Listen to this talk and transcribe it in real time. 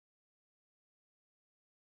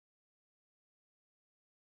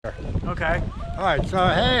Okay. All right, so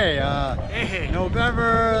hey,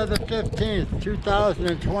 November the 15th,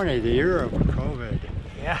 2020, the year of COVID.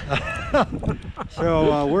 Yeah.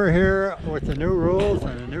 So we're here with the new rules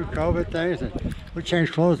and the new COVID things, and we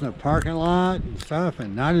changed clothes in the parking lot and stuff,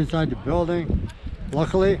 and not inside the building.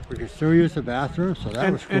 Luckily, we could still use the bathroom, so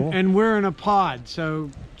that was cool. And we're in a pod, so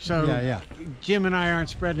yeah. Jim and I aren't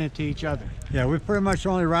spreading it to each other. Yeah, we pretty much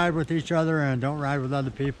only ride with each other and don't ride with other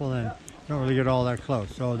people, and don't really get all that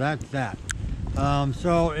close. So that's that.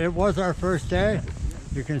 So it was our first day.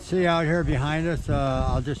 You can see out here behind us,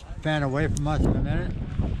 I'll just fan away from us in a minute.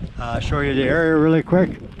 Show you the area really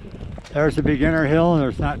quick. There's the beginner hill, and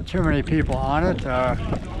there's not too many people on it.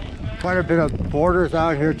 Quite a bit of boarders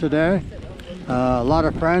out here today. A lot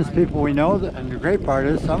of friends, people we know, and the great part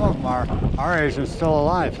is some of them are our age and still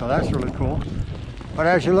alive, so that's really cool. But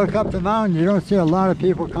as you look up the mountain, you don't see a lot of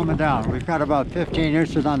people coming down. We've got about 15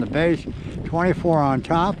 inches on the base, 24 on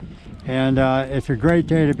top, and it's a great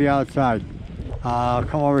day to be outside. I'll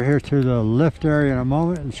come over here to the lift area in a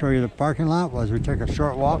moment and show you the parking lot as we take a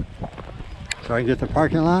short walk so I can get the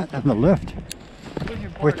parking lot and the lift.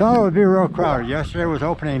 We thought it would be real crowded. Yesterday was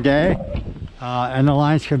opening day, and the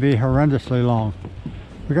lines can be horrendously long.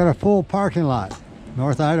 We got a full parking lot,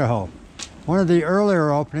 North Idaho. One of the earlier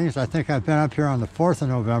openings, I think I've been up here on the 4th of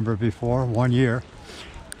November before, 1 year.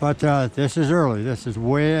 But this is early. This is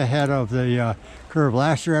way ahead of the curve.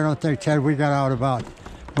 Last year, I don't think, Ted, we got out about,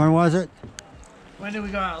 when was it? When did we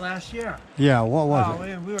go out last year? Yeah, what was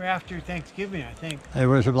it? We were after Thanksgiving, I think. It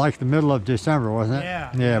was like the middle of December, wasn't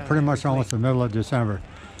it? Yeah, pretty much almost the middle of December.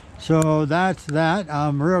 So that's that.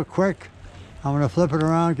 Real quick, I'm going to flip it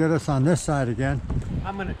around, get us on this side again.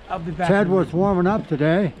 I'll be back. Ted was warming up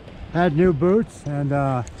today, had new boots, and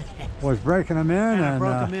was breaking them in. And I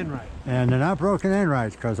broke them in right. And they're not broken in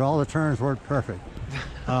right because all the turns weren't perfect.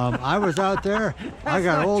 I was out there, I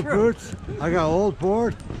got old boots, I got old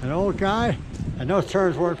board, an old guy, and those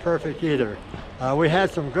turns weren't perfect either. We had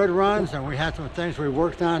some good runs and we had some things we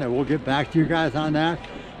worked on, and we'll get back to you guys on that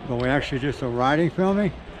when we actually do some riding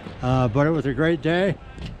filming. But it was a great day,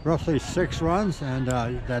 roughly 6 runs, and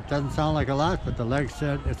that doesn't sound like a lot, but the legs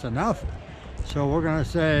said it's enough. So we're going to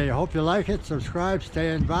say, hope you like it, subscribe,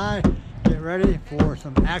 stay in by, get ready for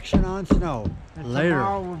some action on snow. And later.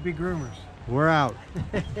 Tomorrow will be groomers. We're out.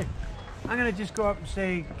 I'm going to just go up and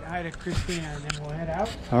say hi to Christina, and then we'll head out.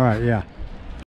 All right, yeah.